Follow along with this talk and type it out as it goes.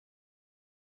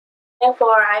And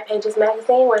for iPages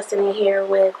magazine, we're sitting here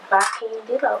with bopping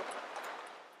DLOW.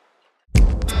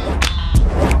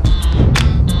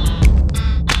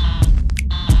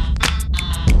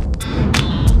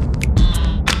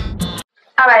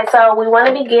 All right, so we want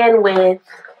to begin with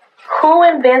who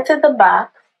invented the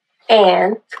bop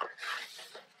and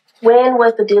when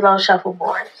was the DLOW Shuffle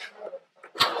born?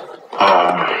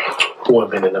 Who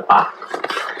invented the bop?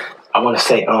 I want to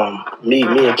say me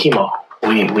and Kemo.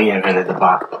 We invented the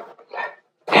bop.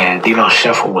 And DLOW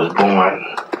Shuffle was born,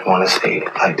 I want to say,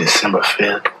 like December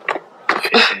 5th,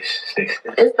 5th, 6th.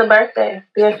 It's the birthday,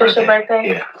 the official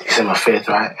birthday? Yeah, December 5th,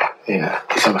 right? Yeah,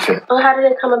 December 5th. Well, how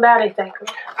did it come about exactly?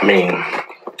 I mean,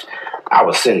 I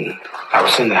was sitting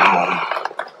at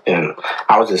home, and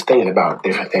I was just thinking about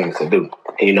different things to do.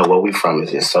 And you know, where we from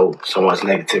is just so much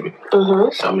negativity.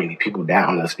 Mm-hmm. So many people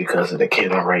down us because of the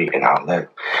killing rate and all that.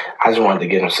 I just wanted to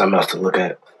give them something else to look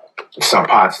at, some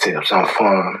positive, some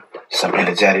fun, some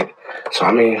energetic. So,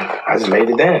 I mean, I just made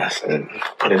the dance and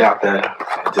put it out there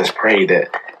and just prayed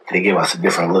that it'd give us a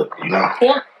different look, you know?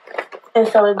 Yeah. And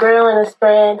so it grew and it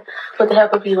spread with the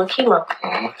help of you and Kemo.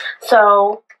 Mm-hmm.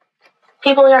 So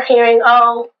people are hearing,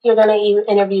 oh, you're going to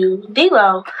interview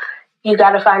DLOW. You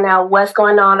got to find out what's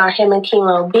going on. Are him and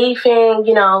Kemo beefing?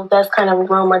 You know, that's kind of a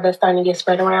rumor that's starting to get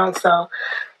spread around. So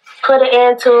put an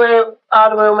end to it. All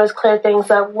the rumors, clear things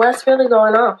up. What's really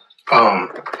going on?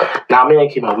 Now, me and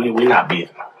Kemo, we not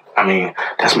beefing. I mean,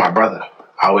 that's my brother.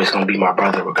 Always going to be my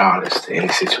brother regardless to any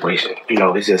situation. You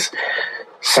know, it's just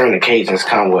certain occasions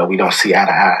come where we don't see eye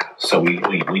to eye. So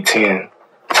we tend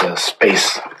to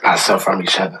space ourselves from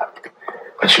each other.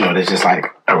 But, you know, there's just like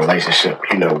a relationship.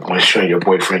 You know, when you and your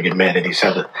boyfriend get mad at each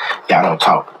other, y'all don't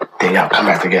talk. Then y'all come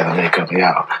back together, make up, and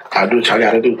y'all do what y'all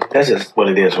got to do. That's just what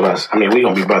it is with us. I mean, we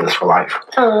going to be brothers for life.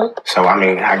 Uh-huh. So, I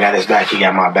mean, I got his back, he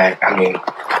got my back. I mean,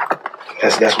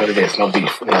 that's what it is. No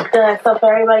beef. You know? Good. So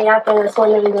for everybody out there that's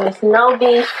wondering, there's no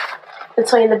beef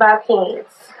between the Bop Kings.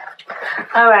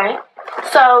 All right.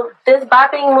 So this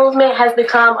bopping movement has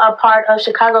become a part of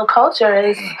Chicago culture.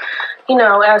 It's, you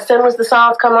know, as soon as the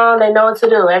songs come on, they know what to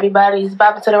do. Everybody's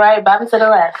bopping to the right, bopping to the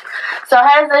left. So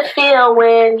how does it feel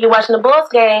when you're watching the Bulls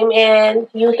game and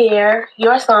you hear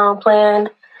your song playing,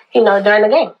 you know, during the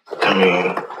game? I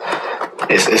mean,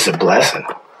 it's a blessing.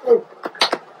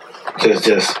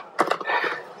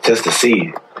 Just to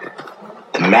see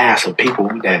the mass of people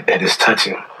that is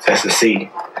touching. Just to see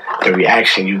the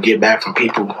reaction you get back from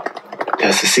people.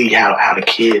 Just to see how the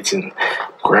kids and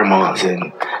grandmas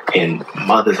and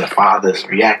mothers and fathers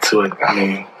react to it. I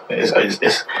mean,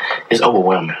 it's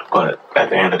overwhelming. But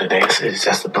at the end of the day, it's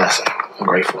just a blessing. I'm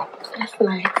grateful. That's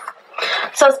nice.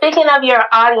 So speaking of your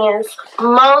audience,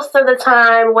 most of the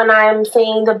time when I'm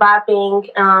seeing the bopping,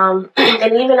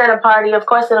 and even at a party, of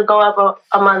course it'll go up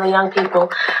among the young people,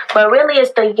 but really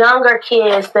it's the younger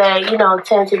kids that, you know,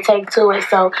 tend to take to it.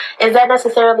 So is that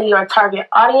necessarily your target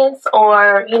audience,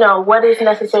 or, you know, what is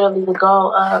necessarily the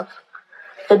goal of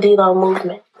the DLOW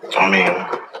movement? I mean,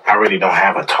 I really don't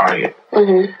have a target.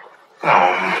 Mm-hmm.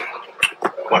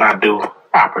 What I do,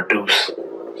 I produce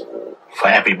for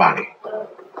everybody.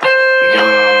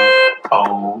 Young,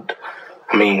 old,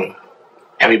 I mean,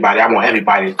 everybody. I want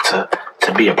everybody to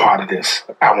be a part of this.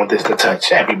 I want this to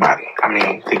touch everybody. I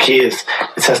mean, the kids,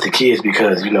 it touches the kids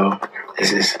because, you know,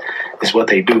 it's what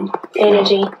they do.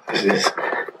 Energy. You know,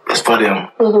 it's for them.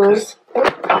 Mm-hmm. It's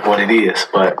of what it is.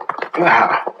 But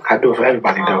I do it for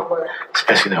everybody, though.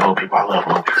 Especially the old people. I love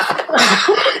old people.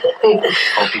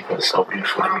 Old people are so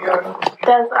beautiful to me. I love them.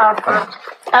 That's awesome.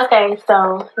 Okay,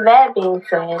 so that being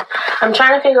said, I'm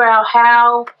trying to figure out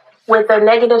how, with the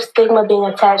negative stigma being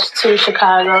attached to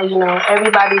Chicago, you know,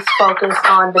 everybody's focused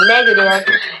on the negative,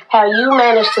 how you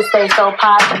managed to stay so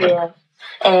positive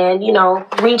and, you know,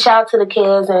 reach out to the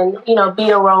kids and, you know, be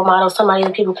a role model, somebody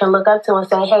that people can look up to and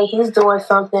say, hey, he's doing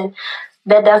something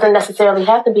that doesn't necessarily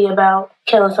have to be about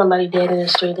killing somebody dead in the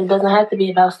street. It doesn't have to be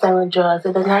about selling drugs.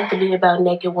 It doesn't have to be about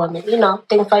naked women, you know,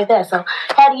 things like that. So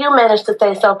how do you manage to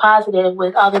stay so positive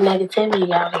with all the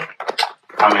negativity out here?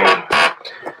 I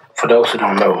mean, for those who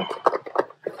don't know,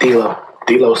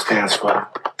 DLOW stands for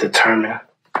determined,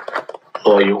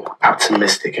 loyal,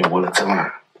 optimistic, and willing to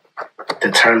learn.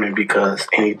 Determined because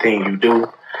anything you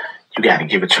do, you got to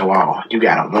give it your all. You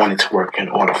got to want it to work in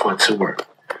order for it to work.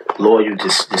 Loyal,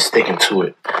 just sticking to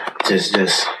it.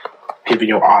 Just giving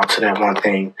your all to that one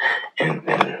thing and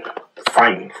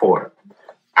fighting for it.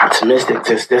 Optimistic,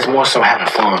 there's more so having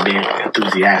fun, being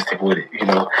enthusiastic with it, you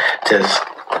know, just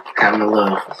having a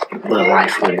little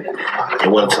life with it.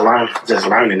 And willing to learn, just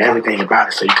learning everything about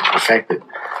it so you can perfect it.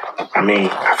 I mean,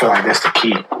 I feel like that's the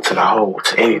key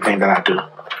to anything that I do.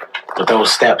 But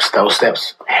those steps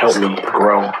help me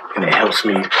grow, and it helps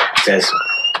me just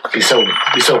be so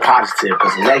positive.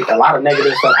 Because a lot of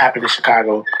negative stuff happened in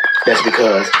Chicago. That's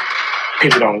because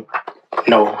people don't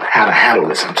know how to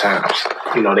handle it sometimes.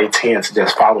 You know, they tend to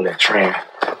just follow that trend.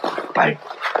 Like,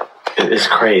 it's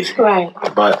crazy. Right.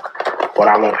 But what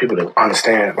I want people to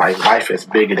understand, like, life is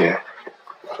bigger than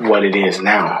what it is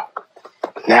now.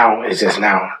 Now is just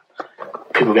now.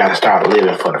 People got to start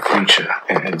living for the future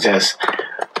and just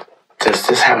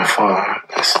having fun.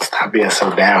 Stop being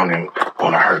so down and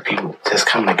want to hurt people. Just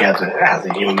come together as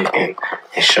a unit and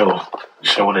show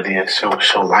what it is.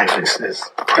 Show life is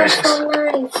precious. That's so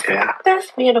nice. Yeah.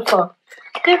 That's beautiful.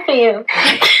 Good for you.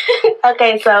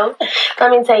 Okay, so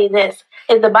let me tell you this.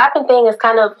 The bopping thing is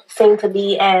kind of seen to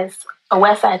be as a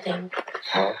West Side thing.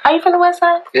 Are you from the West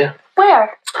Side? Yeah.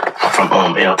 Where? I'm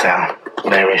from L-Town.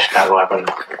 There in Chicago.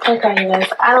 Okay,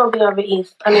 yes. I don't be over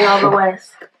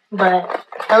West. But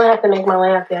I would have to make my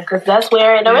way up there because that's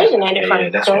where it originated from. Yeah,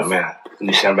 that's what I'm at.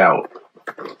 You say about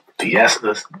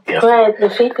Fiestas? Yeah. Right, the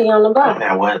Fifi on the block.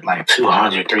 Man, what, like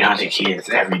 200, 300 kids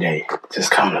every day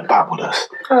just coming to bop with us.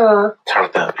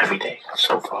 Turned up every day.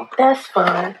 So fun. That's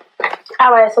fun.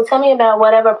 All right, so tell me about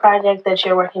whatever project that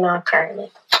you're working on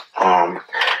currently.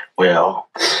 Well,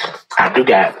 I do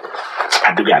got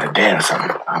a dance.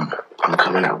 I'm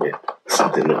coming up with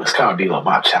something new. It's called DLOW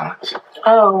Bop Challenge.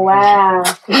 Oh wow!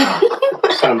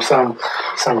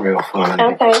 some real fun.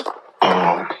 Okay.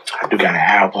 I do got an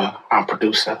album I'm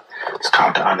producing. It's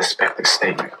called The Unexpected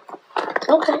Statement.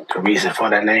 Okay. The reason for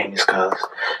that name is because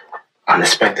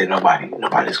unexpected.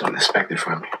 Nobody's gonna expect it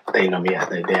from me. They know me as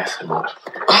their dancer, but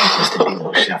it's the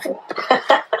DLOW Shuffle.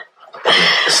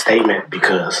 The statement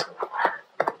because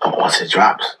once it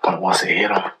drops, once it hit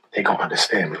them, they gonna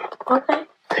understand me. Okay.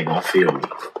 They gonna feel me.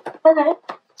 Okay.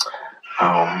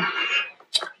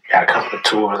 Got a couple of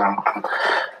tours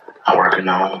I'm working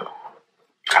on.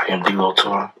 iAmDLOW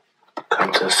tour.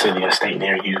 Come to a city or state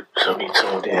near you, so be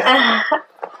tuned in.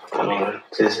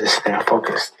 Just staying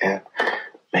focused and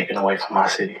making a way for my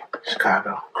city,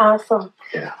 Chicago. Awesome.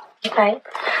 Yeah. Okay.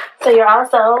 So you're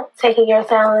also taking your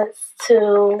talents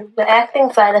to the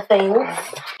acting side of things,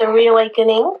 the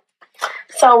reawakening.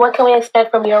 So what can we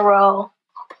expect from your role?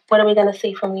 What are we going to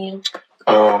see from you?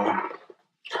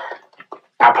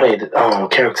 I played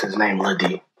character's name Lil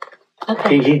D.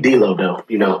 Okay. He DLOW though,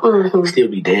 you know, still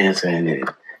be dancing and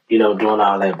doing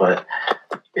all that, but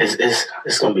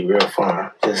it's gonna be real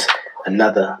fun. Just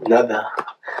another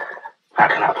how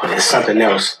can I put it? It's something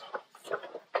else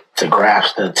to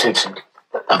grasp the attention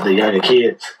of the younger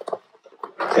kids.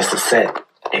 Just to set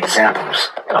examples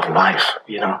of life,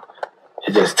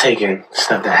 It's just taking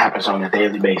stuff that happens on a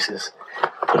daily basis,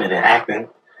 putting it in acting,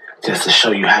 just to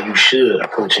show you how you should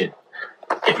approach it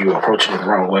if you're approaching it the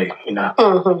wrong way,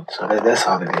 So that's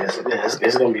all it is.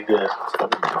 It's going to be good. It's going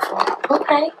to be real fun.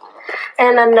 Okay.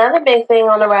 And another big thing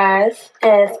on the rise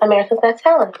is America's Got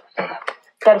Talent.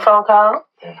 Got a phone call.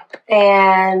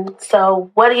 And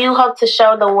so what do you hope to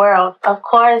show the world? Of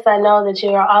course, I know that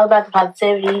you are all about the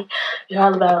positivity. You're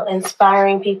all about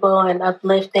inspiring people and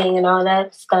uplifting and all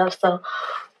that stuff. So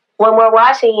when we're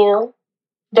watching you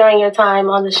during your time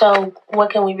on the show,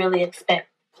 what can we really expect?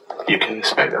 You can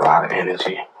expect a lot of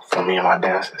energy from me and my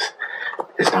dancers.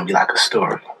 It's going to be like a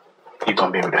story. You're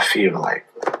going to be able to feel like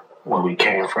where we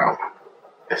came from.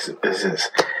 It's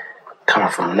just coming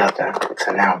from nothing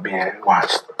to now being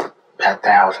watched by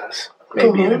thousands,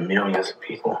 maybe even millions of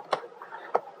people.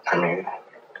 I mean,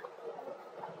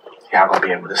 y'all going to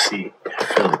be able to see and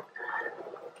feel it.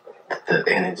 The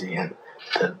energy and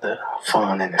the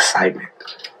fun and excitement.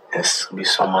 It's going to be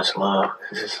so much love.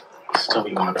 It's going to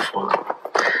be wonderful.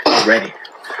 I'm ready.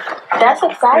 That's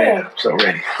exciting. Yeah, I'm so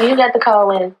ready. You got the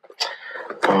call in.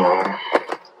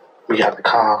 We got the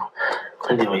call.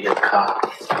 When did we get the call?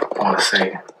 I want to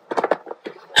say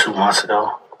 2 months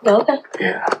ago. Okay.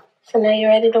 Yeah. So now you're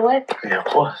ready to work? Yeah, of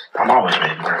course. I'm always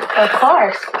ready to work. Of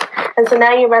course. And so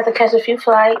now you're about to catch a few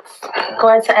flights,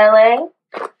 going to LA,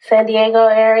 San Diego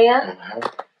area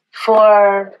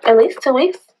for at least 2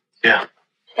 weeks. Yeah.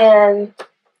 And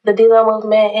the DLOW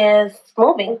movement is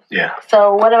moving. Yeah.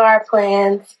 So what are our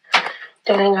plans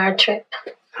during our trip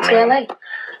to LA?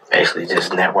 Basically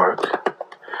just network,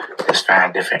 just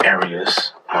find different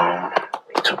areas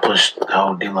to push the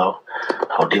whole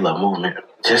DLOW movement,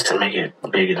 just to make it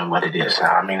bigger than what it is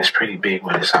now. I mean, it's pretty big,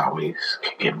 but it's always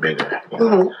can get bigger.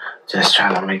 Just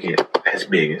trying to make it as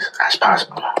big as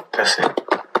possible. That's it.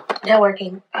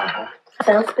 Networking.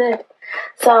 Sounds good.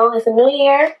 So it's a new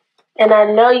year. And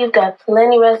I know you've got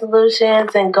plenty of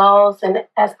resolutions and goals and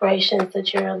aspirations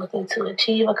that you're looking to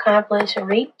achieve, accomplish, and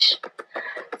reach.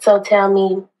 So tell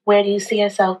me, where do you see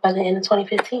yourself by the end of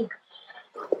 2015?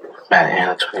 By the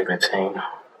end of 2015,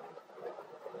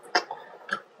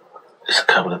 there's a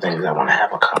couple of things I want to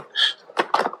have accomplished.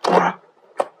 One,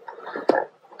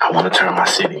 I want to turn my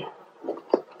city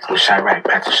from Chirac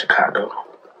back to Chicago.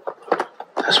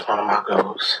 That's one of my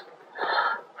goals.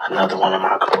 Another one of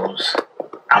my goals,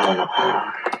 I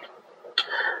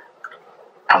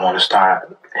want to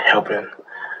start helping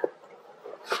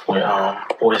with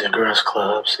boys and girls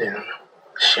clubs and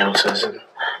shelters and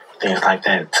things like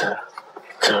that to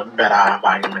better our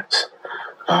environments.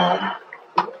 Of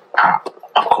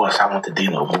course, I want the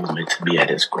DLOW movement to be at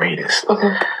its greatest.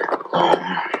 And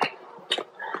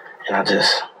I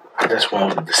just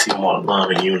wanted to see more love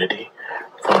and unity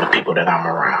from the people that I'm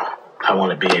around. I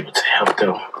want to be able to help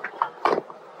them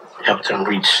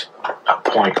reach a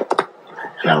point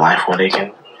in their life where they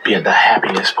can be at the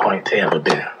happiest point they ever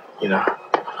been. You know,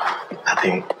 I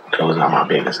think those are my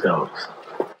biggest goals.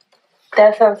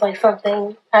 That sounds like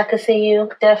something I could see you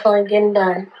definitely getting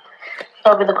done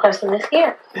over the course of this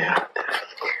year. Yeah,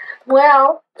 definitely.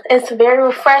 Well, it's very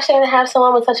refreshing to have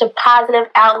someone with such a positive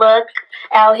outlook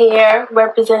out here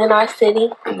representing our city.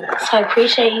 Yeah. So I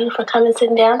appreciate you for coming,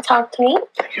 sitting down, talk to me.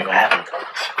 Thank you for having me.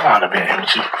 It's an honor being here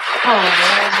with you.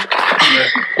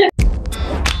 Oh,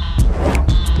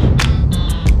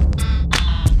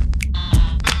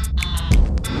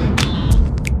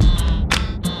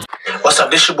 What's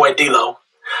up? This your boy DLOW,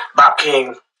 Bop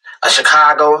King of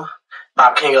Chicago,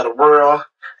 Bop King of the world,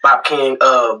 Bop King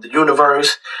of the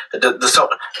universe.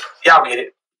 Y'all get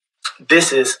it.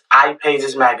 This is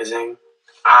iPages Magazine,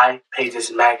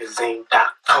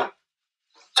 iPagesMagazine.com.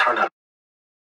 Turn up.